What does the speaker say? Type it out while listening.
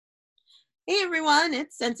Hey everyone,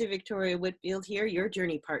 it's Sensei Victoria Whitfield here, your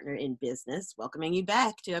journey partner in business, welcoming you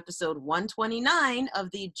back to episode 129 of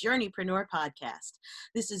the Journeypreneur podcast.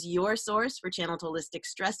 This is your source for channeled holistic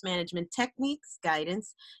stress management techniques,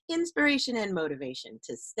 guidance, inspiration, and motivation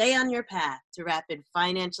to stay on your path to rapid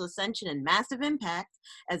financial ascension and massive impact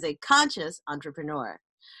as a conscious entrepreneur.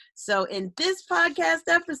 So in this podcast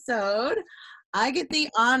episode, I get the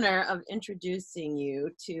honor of introducing you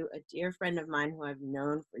to a dear friend of mine who I've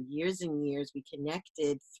known for years and years. We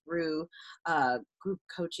connected through a group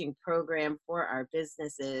coaching program for our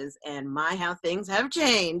businesses, and how things have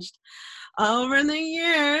changed over the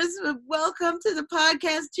years. Welcome to the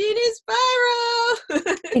podcast, Jeannie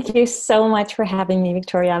Spiro. Thank you so much for having me,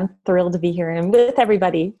 Victoria. I'm thrilled to be here and with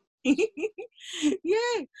everybody. Yay.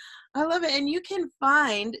 I love it. And you can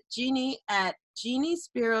find Jeannie at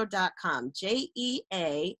jeanniespiro.com,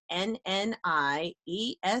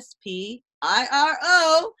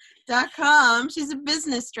 JeannieSpiro.com. She's a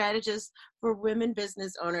business strategist for women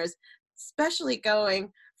business owners, especially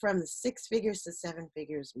going from the 6 figures to 7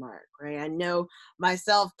 figures mark, right? I know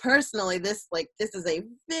myself personally, this is a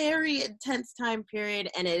very intense time period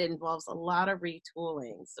and it involves a lot of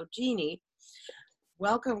retooling. So Jeannie,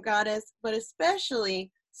 welcome, goddess, but especially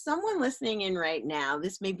someone listening in right now,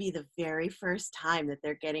 this may be the very first time that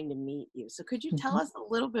they're getting to meet you. So could you tell us a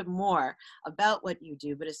little bit more about what you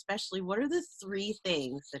do, but especially what are the 3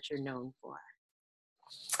 things that you're known for?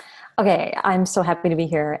 Okay, I'm so happy to be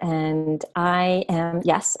here. And I am,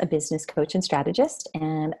 yes, a business coach and strategist.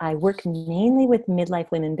 And I work mainly with midlife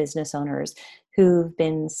women business owners who've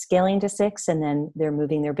been scaling to 6 and then they're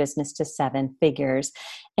moving their business to 7 figures.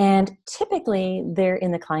 And typically they're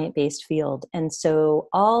in the client-based field. And so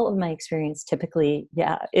all of my experience typically,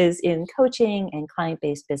 is in coaching and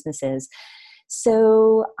client-based businesses.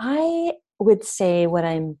 So I would say what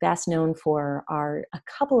I'm best known for are a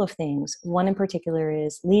couple of things. One in particular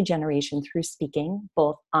is lead generation through speaking,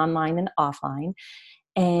 both online and offline,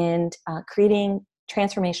 and creating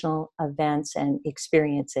transformational events and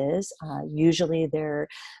experiences. Usually they're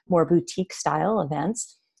more boutique style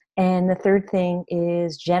events. And the third thing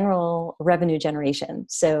is general revenue generation.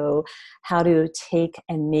 So how to take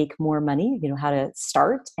and make more money, how to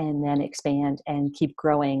start and then expand and keep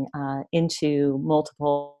growing into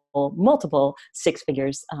multiple 6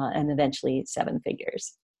 figures and eventually 7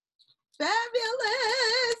 figures.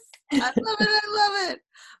 Fabulous! I love it. I love it.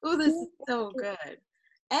 Oh, this is so good.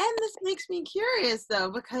 And this makes me curious though,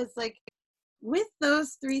 because with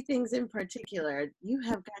those 3 things in particular, you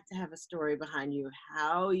have got to have a story behind you,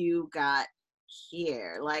 how you got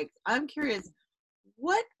here. I'm curious,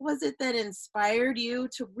 what was it that inspired you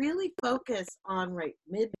to really focus on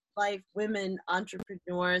midlife women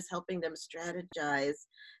entrepreneurs, helping them strategize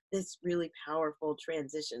this really powerful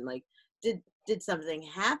transition? Did something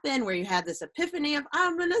happen where you had this epiphany of,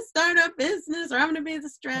 I'm going to start a business or I'm going to be the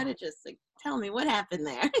strategist? Tell me what happened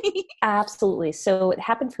there. Absolutely. So it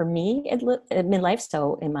happened for me at midlife.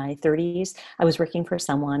 So in my 30s, I was working for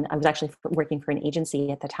someone. I was actually working for an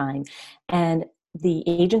agency at the time. And the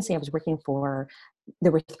agency I was working for,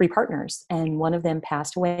 there were 3 partners, and one of them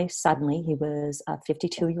passed away suddenly. He was a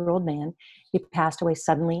 52-year-old man. He passed away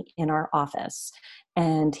suddenly in our office,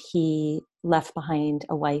 and he left behind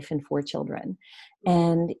a wife and 4 children.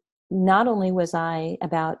 And not only was I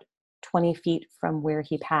about 20 feet from where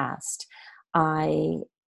he passed,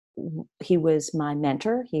 he was my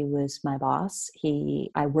mentor. He was my boss.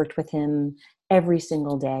 I worked with him every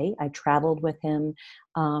single day. I traveled with him,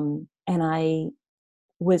 and I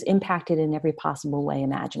was impacted in every possible way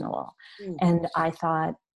imaginable. Mm-hmm. And I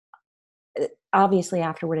thought, obviously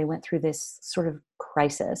afterward, I went through this sort of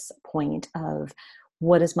crisis point of,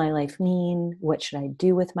 what does my life mean? What should I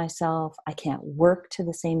do with myself? I can't work to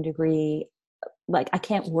the same degree. I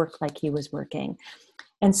can't work like he was working.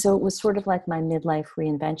 And so it was sort of like my midlife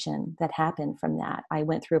reinvention that happened from that. I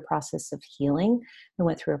went through a process of healing. I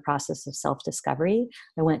went through a process of self-discovery.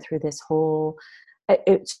 I went through this whole,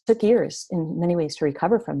 it took years in many ways to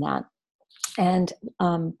recover from that. And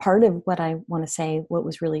part of what I want to say, what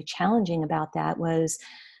was really challenging about that was,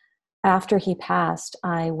 after he passed,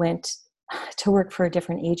 I went to work for a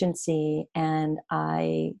different agency, and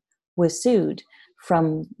I was sued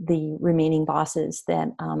from the remaining bosses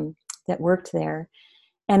that worked there.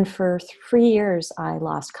 And for 3 years, I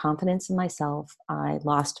lost confidence in myself. I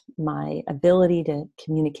lost my ability to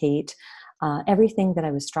communicate. Everything that I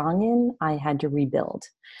was strong in, I had to rebuild.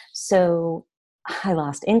 So I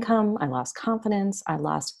lost income, I lost confidence, I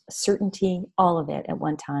lost certainty, all of it at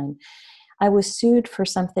one time. I was sued for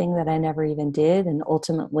something that I never even did, and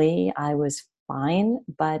ultimately I was fine,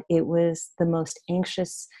 but it was the most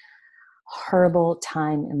anxious, horrible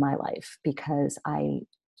time in my life because I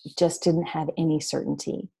just didn't have any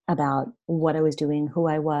certainty about what I was doing, who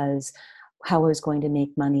I was, how I was going to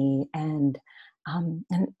make money, and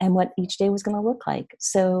what each day was going to look like.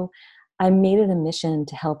 So I made it a mission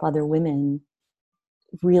to help other women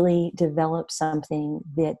really develop something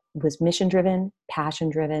that was mission driven, passion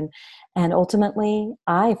driven. And ultimately,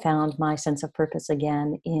 I found my sense of purpose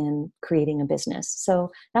again in creating a business.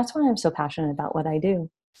 So that's why I'm so passionate about what I do.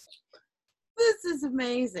 This is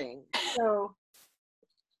amazing. So,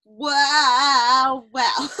 wow.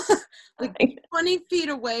 Like 20 feet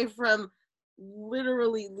away from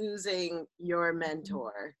literally losing your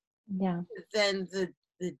mentor. Yeah. Then the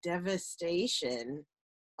devastation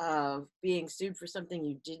of being sued for something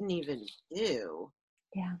you didn't even do,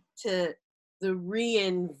 Yeah. to the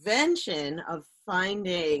reinvention of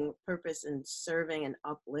finding purpose and serving and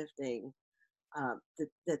uplifting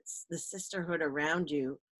that's the sisterhood around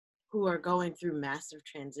you who are going through massive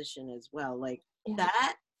transition as well. Like Yeah.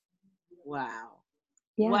 that. Wow.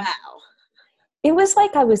 Yeah. Wow. It was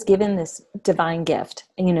like I was given this divine gift,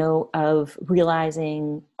 of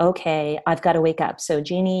realizing, okay, I've got to wake up. So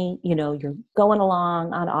Jeannie, you're going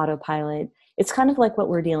along on autopilot. It's kind of like what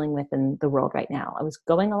we're dealing with in the world right now. I was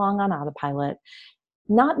going along on autopilot,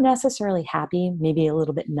 not necessarily happy, maybe a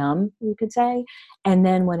little bit numb, you could say. And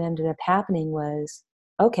then what ended up happening was,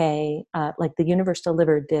 okay, like the universe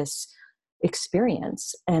delivered this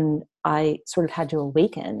experience, and I sort of had to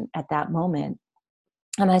awaken at that moment.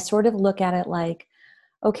 And I sort of look at it like,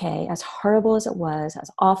 okay, as horrible as it was,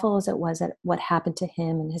 as awful as it was at what happened to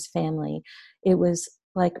him and his family, it was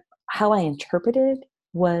like how I interpreted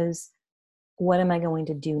was, what am I going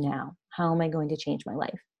to do now? How am I going to change my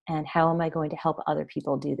life? And how am I going to help other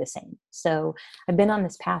people do the same? So I've been on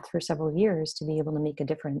this path for several years to be able to make a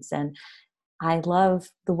difference. And I love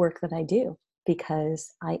the work that I do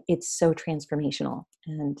because it's so transformational,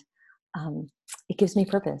 and it gives me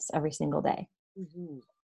purpose every single day. Mm-hmm.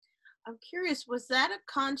 I'm curious, was that a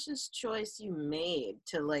conscious choice you made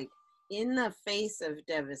to, like, in the face of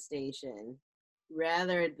devastation,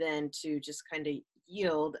 rather than to just kind of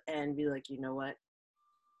yield and be like, you know what,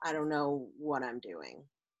 I don't know what I'm doing?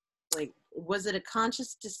 Like, was it a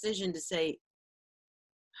conscious decision to say,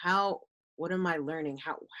 what am I learning?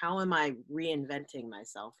 How am I reinventing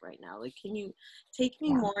myself right now? Like, can you take me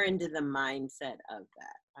Yeah. more into the mindset of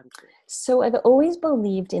that? I'm curious. So I've always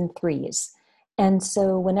believed in threes. And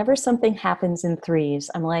so whenever something happens in threes,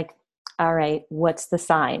 I'm like, all right, what's the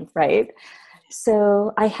sign, right?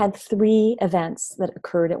 So I had 3 events that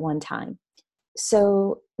occurred at one time.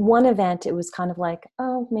 So one event, it was kind of like,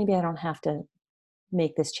 oh, maybe I don't have to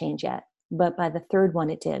make this change yet. But by the third one,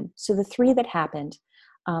 it did. So the 3 that happened,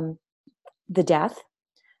 um, the death,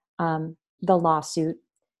 the lawsuit,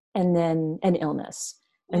 and then an illness.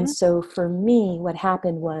 And Mm-hmm. so for me, what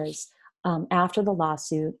happened was, after the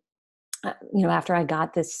lawsuit, after I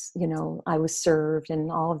got this, I was served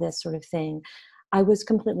and all of this sort of thing, I was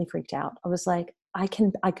completely freaked out. I was like, I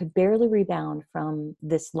could barely rebound from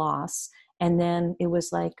this loss. And then it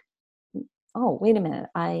was like, oh, wait a minute,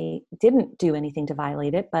 I didn't do anything to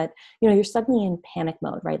violate it. But, you're suddenly in panic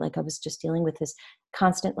mode, right? Like I was just dealing with this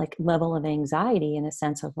constant like level of anxiety, in a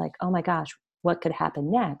sense of like, oh my gosh, what could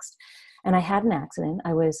happen next? And I had an accident.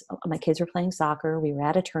 My kids were playing soccer. We were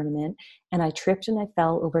at a tournament, and I tripped and I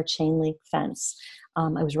fell over a chain link fence.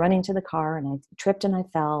 I was running to the car and I tripped and I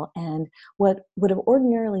fell. And what would have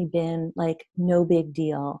ordinarily been like no big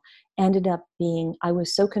deal ended up being, I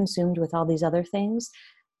was so consumed with all these other things,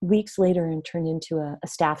 weeks later, and turned into a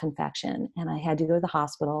staph infection. And I had to go to the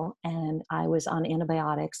hospital, and I was on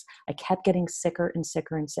antibiotics. I kept getting sicker and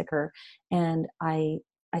sicker and sicker. And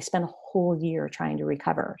I spent a whole year trying to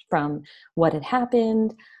recover from what had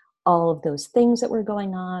happened, all of those things that were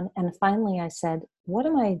going on. And finally I said, what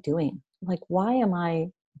am I doing? Like, why am I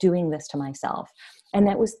doing this to myself? And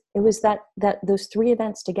it was that those 3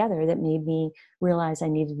 events together that made me realize I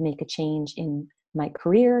needed to make a change in my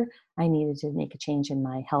career. I needed to make a change in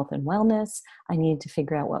my health and wellness. I needed to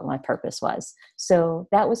figure out what my purpose was. So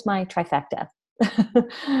that was my trifecta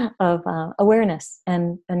of awareness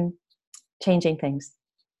and changing things.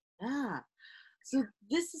 Yeah. So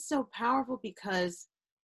this is so powerful because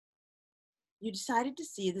you decided to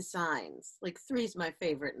see the signs. Like 3 is my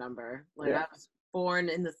favorite number. Like, Yeah. I was born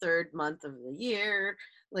in the 3rd month of the year.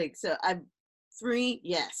 Like, so I'm 3.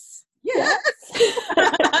 Yes. Yes.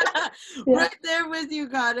 Yeah. Right there with you,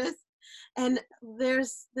 goddess. And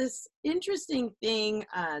there's this interesting thing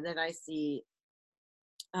that I see.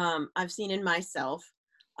 I've seen in myself,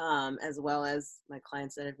 as well as my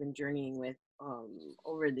clients that I've been journeying with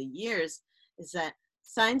over the years, is that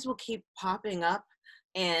signs will keep popping up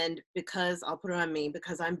And because I'll put it on me,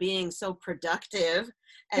 because I'm being so productive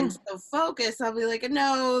and Yeah. so focused, I'll be like,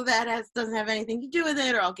 no, doesn't have anything to do with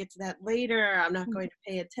it, or I'll get to that later. I'm not going to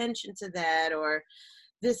pay attention to that, or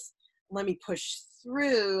this, let me push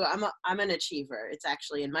through. I'm an achiever. It's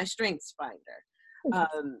actually in my strengths finder.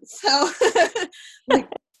 So like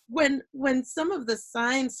when some of the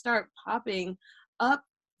signs start popping up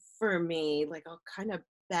for me, like I'll kind of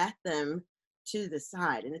bat them to the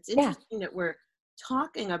side. And it's Yeah. interesting that we're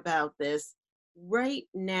talking about this right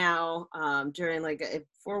now, during like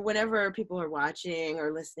for whenever people are watching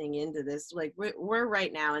or listening into this, like we're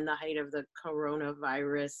right now in the height of the Yeah.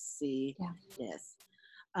 coronavirus-ness.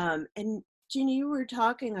 And Jeannie, you were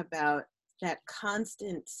talking about that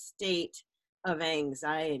constant state of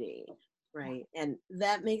anxiety, right? And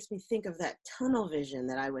that makes me think of that tunnel vision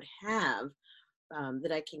that I would have,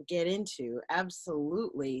 that I can get into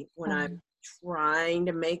absolutely when I'm Um, trying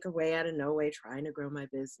to make a way out of no way, trying to grow my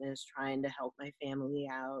business, trying to help my family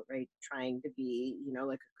out, right? Trying to be,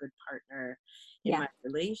 like a good partner in yeah. my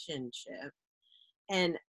relationship.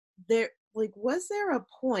 And there, like, was there a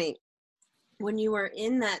point when you were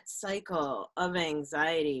in that cycle of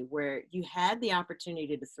anxiety where you had the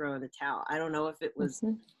opportunity to throw in the towel? I don't know if it was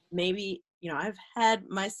Mhm. maybe, I've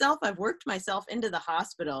worked myself into the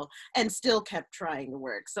hospital and still kept trying to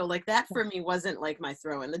work. So like that Yeah. for me wasn't like my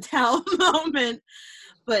throw in the towel moment.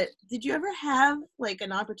 But did you ever have like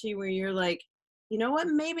an opportunity where you're like, you know what,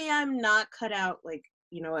 maybe I'm not cut out, like,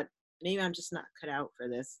 you know what, maybe I'm just not cut out for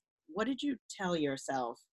this? What did you tell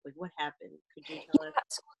yourself? Like what happened? Could you tell us?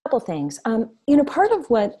 So a couple things. Part of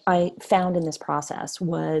what I found in this process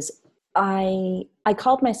was I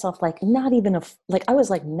called myself like not even like I was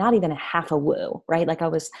like not even a half a woo, right? Like I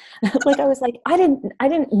was like I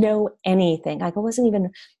didn't know anything. Like I wasn't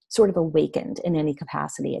even sort of awakened in any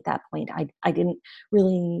capacity at that point. I didn't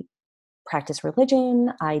really practice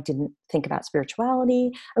religion. I didn't think about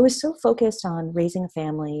spirituality. I was so focused on raising a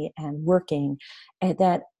family and working, and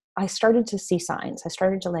that I started to see signs. I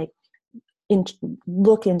started to in,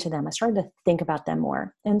 look into them. I started to think about them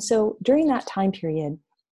more. And so during that time period,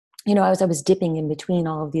 I was dipping in between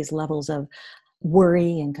all of these levels of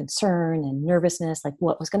worry and concern and nervousness, like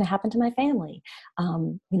what was going to happen to my family?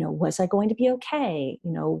 Was I going to be okay?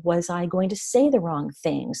 Was I going to say the wrong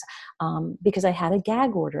things? Because I had a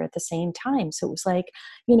gag order at the same time. So it was like,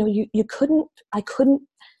 I couldn't,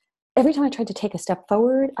 every time I tried to take a step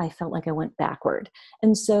forward, I felt like I went backward.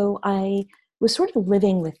 And so I was sort of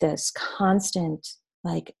living with this constant,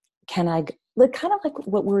 like, like kind of like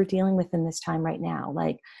what we're dealing with in this time right now.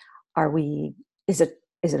 Like, are we, is it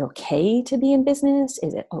okay to be in business?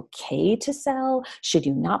 Is it okay to sell? Should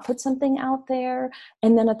you not put something out there?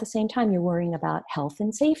 And then at the same time, you're worrying about health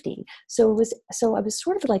and safety. So I was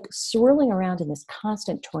sort of like swirling around in this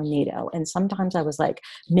constant tornado. And sometimes I was like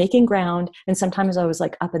making ground, and sometimes I was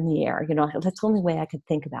like up in the air. That's the only way I could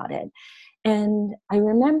think about it. And I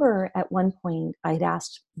remember at one point I'd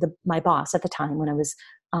asked my boss at the time when I was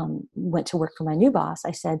went to work for my new boss.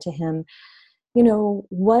 I said to him,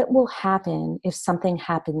 what will happen if something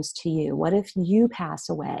happens to you? What if you pass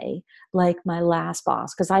away like my last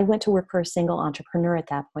boss? Because I went to work for a single entrepreneur at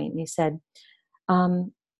that point. And he said,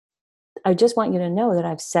 um, I just want you to know that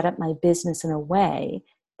I've set up my business in a way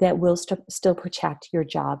that will still protect your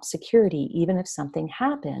job security, even if something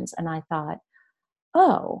happens. And I thought,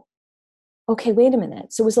 oh, okay, wait a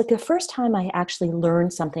minute. So it was like the first time I actually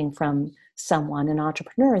learned something from someone, an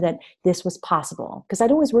entrepreneur, that this was possible. Because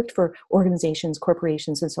I'd always worked for organizations,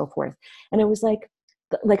 corporations, and so forth. And it was like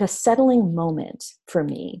a settling moment for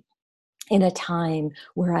me in a time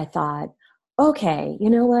where I thought, okay, you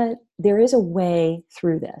know what? There is a way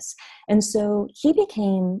through this. And so he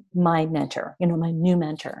became my mentor, my new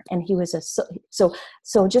mentor. And he was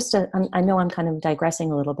so just I know I'm kind of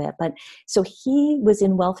digressing a little bit, but so he was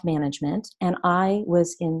in wealth management and I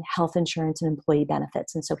was in health insurance and employee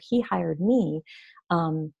benefits. And so he hired me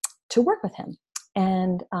to work with him.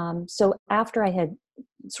 And so after I had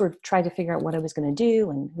sort of tried to figure out what I was going to do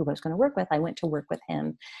and who I was going to work with, I went to work with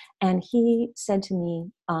him. And he said to me,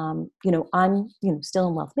 I'm, still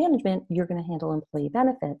in wealth management. You're going to handle employee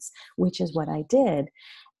benefits, which is what I did.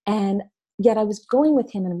 And yet I was going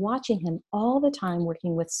with him and watching him all the time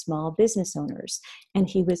working with small business owners. And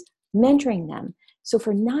he was mentoring them. So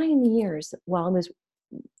for 9 years, while I was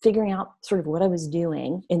figuring out sort of what I was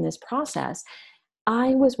doing in this process,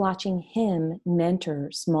 I was watching him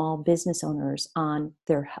mentor small business owners on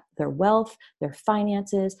their wealth, their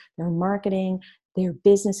finances, their marketing, their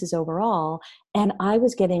businesses overall. And I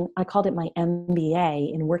called it my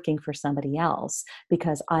MBA in working for somebody else,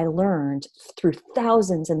 because I learned through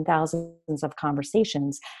thousands and thousands of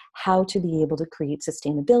conversations how to be able to create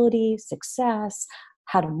sustainability, success,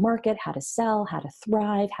 how to market, how to sell, how to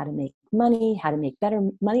thrive, how to make money, how to make better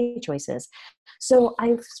money choices. So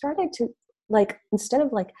I've started to, like, instead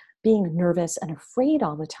of like being nervous and afraid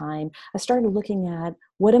all the time, I started looking at,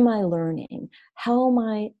 what am I learning?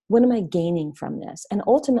 What am I gaining from this? And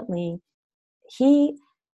ultimately, he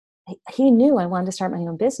he knew I wanted to start my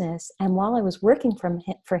own business. And while I was working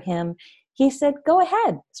for him, he said, go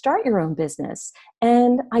ahead, start your own business.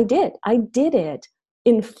 And I did. I did it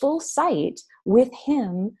in full sight with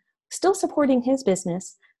him, still supporting his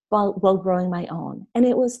business while growing my own. And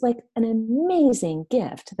it was like an amazing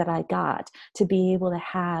gift that I got to be able to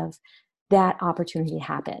have that opportunity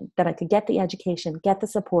happen, that I could get the education, get the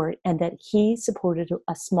support, and that he supported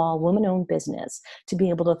a small woman-owned business to be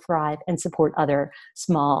able to thrive and support other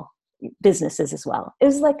small businesses as well. It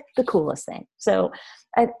was like the coolest thing. So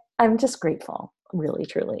I'm just grateful, really,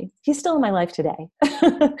 truly. He's still in my life today.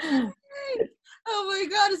 Oh my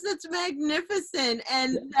God, that's magnificent.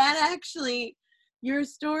 And that actually, your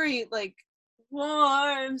story like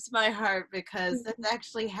warms my heart, because that's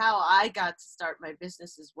actually how I got to start my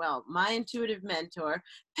business as well. My intuitive mentor,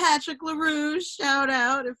 Patrick LaRouche, shout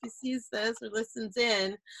out if he sees this or listens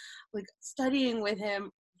in, like studying with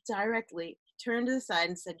him directly, turned to the side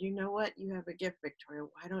and said, you know what, you have a gift, Victoria,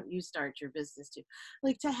 why don't you start your business too?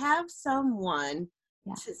 Like, to have someone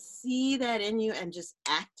to see that in you and just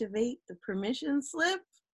activate the permission slip,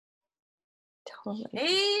 Totally.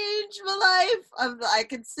 change my life. I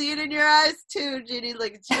can see it in your eyes too, Jeannie.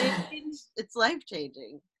 Like, change, it's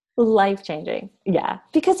life-changing. Life-changing. Yeah.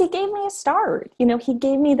 Because he gave me a start. He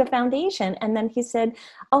gave me the foundation, and then he said,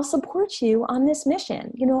 I'll support you on this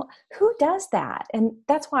mission. Who does that? And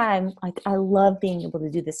that's why I'm like, I love being able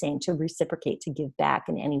to do the same, to reciprocate, to give back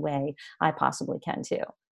in any way I possibly can too.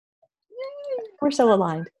 We're so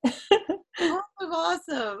aligned.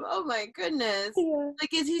 Awesome. Oh my goodness. Yeah.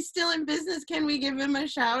 Like, is he still in business? Can we give him a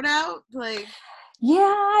shout out? Like,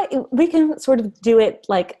 Yeah, we can sort of do it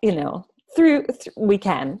like, through we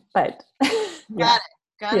can, but yeah.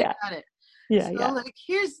 got it, Yeah. got it. Yeah. So, Yeah. like,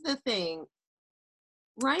 here's the thing.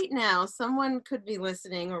 Right now, someone could be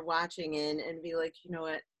listening or watching in and be like, you know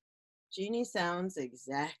what? Jeannie sounds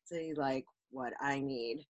exactly like what I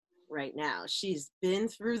need right now. She's been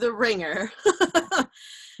through the ringer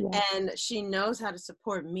Yeah. and she knows how to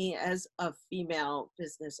support me as a female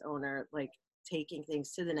business owner, like taking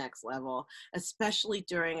things to the next level, especially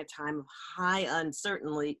during a time of high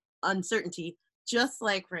uncertainty, just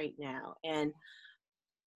like right now. And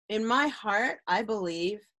in my heart, I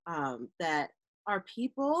believe that our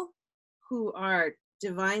people who are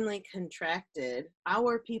divinely contracted,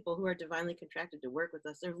 our people who are divinely contracted to work with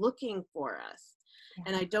us, they're looking for us. Yeah.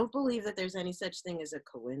 And I don't believe that there's any such thing as a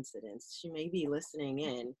coincidence. She may be listening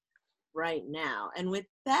in right now. And with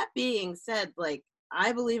that being said, like,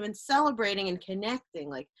 I believe in celebrating and connecting.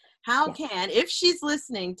 Like, how Yes. can, if she's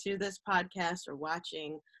listening to this podcast or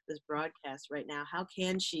watching this broadcast right now, how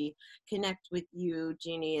can she connect with you,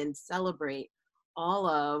 Jeannie, and celebrate all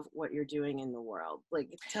of what you're doing in the world?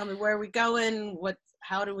 Like, tell me, where are we going?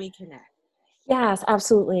 How do we connect? Yes,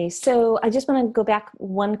 absolutely. So I just want to go back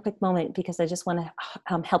one quick moment, because I just want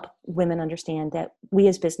to help women understand that we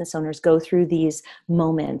as business owners go through these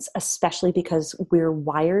moments, especially because we're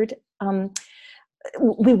wired.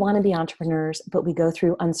 We want to be entrepreneurs, but we go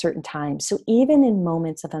through uncertain times. So even in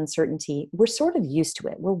moments of uncertainty, we're sort of used to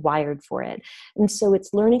it. We're wired for it. And so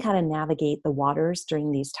it's learning how to navigate the waters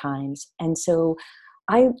during these times. And so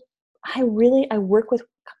I I work with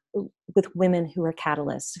women who are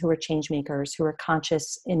catalysts, who are change makers, who are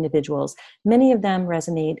conscious individuals. Many of them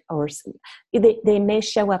resonate, or they may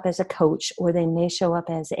show up as a coach, or they may show up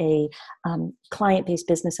as a client-based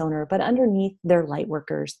business owner, but underneath, they're light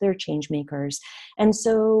workers, they're change makers. And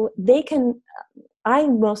so I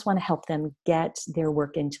most want to help them get their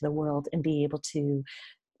work into the world and be able to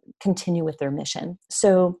continue with their mission.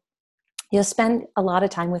 So you'll spend a lot of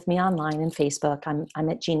time with me online and Facebook. I'm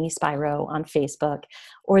at Jeannie Spiro on Facebook,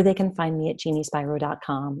 or they can find me at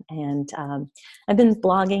jeanniespiro.com. And I've been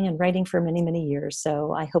blogging and writing for many, many years,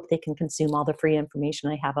 so I hope they can consume all the free information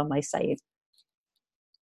I have on my site.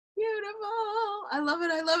 Beautiful. I love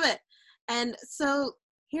it. I love it. And so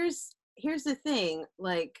here's the thing.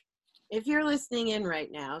 Like, if you're listening in right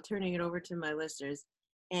now, turning it over to my listeners,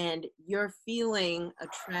 and you're feeling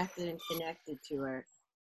attracted and connected to her,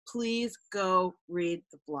 please go read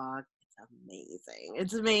the blog. It's amazing.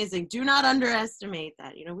 It's amazing. Do not underestimate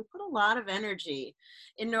that. You know, we put a lot of energy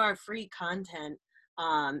into our free content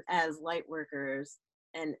as light workers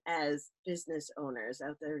and as business owners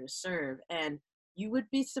out there to serve. And you would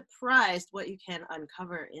be surprised what you can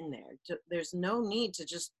uncover in there. There's no need to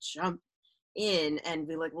just jump in and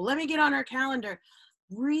be like, well, let me get on our calendar.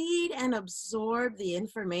 Read and absorb the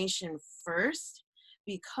information first,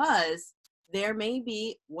 because there may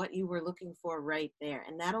be what you were looking for right there.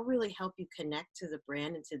 And that'll really help you connect to the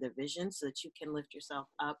brand and to the vision so that you can lift yourself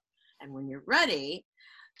up. And when you're ready,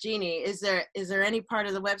 Jeannie, is there any part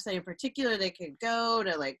of the website in particular they could go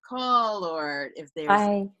to, like, call, or if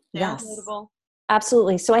there's Yes. downloadable?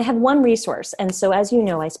 Absolutely. So I have one resource. And so, as you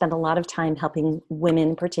know, I spend a lot of time helping women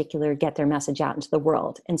in particular get their message out into the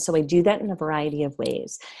world. And so I do that in a variety of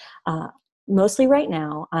ways. Mostly right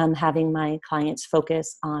now, I'm having my clients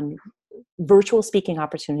focus on virtual speaking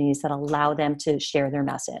opportunities that allow them to share their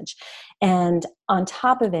message. And on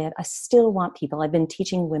top of it, I still want people, I've been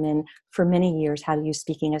teaching women for many years how to use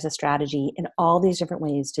speaking as a strategy in all these different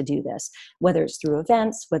ways to do this, whether it's through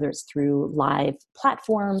events, whether it's through live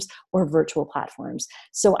platforms or virtual platforms.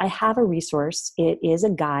 So I have a resource. It is a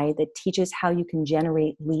guide that teaches how you can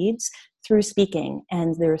generate leads through speaking.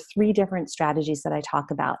 And there are 3 different strategies that I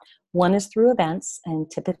talk about. One is through events,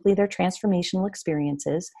 and typically they're transformational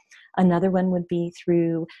experiences. Another one would be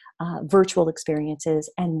through virtual experiences,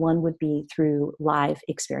 and one would be through live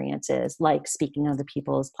experiences, like Speaking of the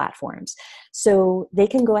People's platforms. So they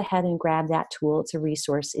can go ahead and grab that tool. It's a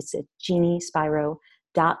resource. It's at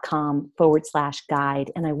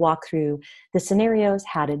jeanniespiro.com/guide. And I walk through the scenarios,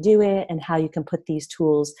 how to do it, and how you can put these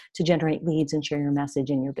tools to generate leads and share your message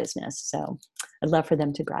in your business. So I'd love for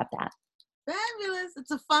them to grab that. Fabulous.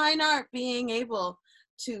 It's a fine art being able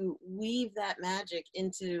to weave that magic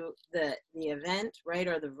into the event, right,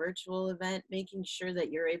 or the virtual event, making sure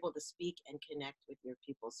that you're able to speak and connect with your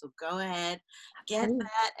people. So go ahead, get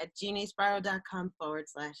that at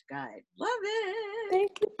jeanniespiro.com/guide. Love it.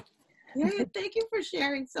 Thank you. Yeah, thank you for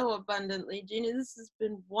sharing so abundantly, Jeannie. This has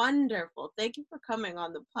been wonderful. Thank you for coming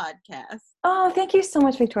on the podcast. Oh, thank you so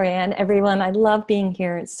much, Victoria, and everyone. I love being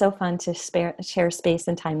here. It's so fun to share space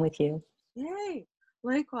and time with you. Yay,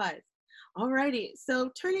 likewise. Alrighty, so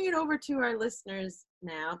turning it over to our listeners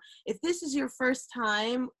now. If this is your first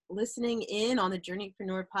time listening in on the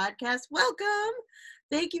Journeypreneur podcast, welcome.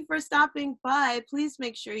 Thank you for stopping by. Please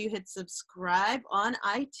make sure you hit subscribe on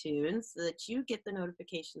iTunes so that you get the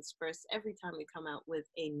notifications first every time we come out with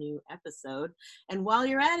a new episode. And while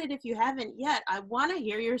you're at it, if you haven't yet, I want to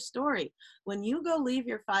hear your story. When you go leave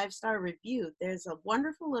your 5-star review, there's a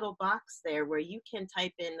wonderful little box there where you can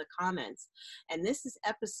type in the comments. And this is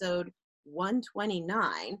episode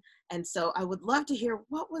 129. And so I would love to hear,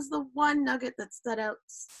 what was the one nugget that stood out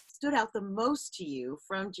the most to you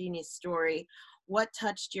from Jeannie's story? What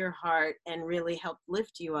touched your heart and really helped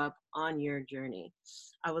lift you up on your journey?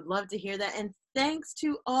 I would love to hear that. And thanks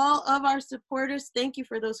to all of our supporters. Thank you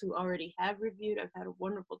for those who already have reviewed. I've had a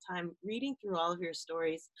wonderful time reading through all of your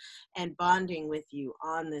stories and bonding with you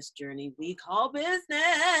on this journey we call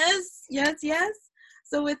business. Yes, yes.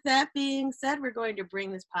 So with that being said, we're going to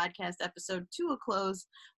bring this podcast episode to a close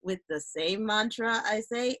with the same mantra I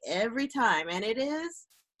say every time, and it is,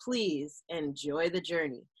 please enjoy the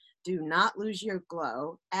journey. Do not lose your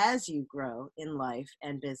glow as you grow in life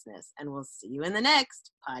and business. And we'll see you in the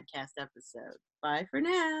next podcast episode. Bye for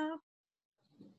now.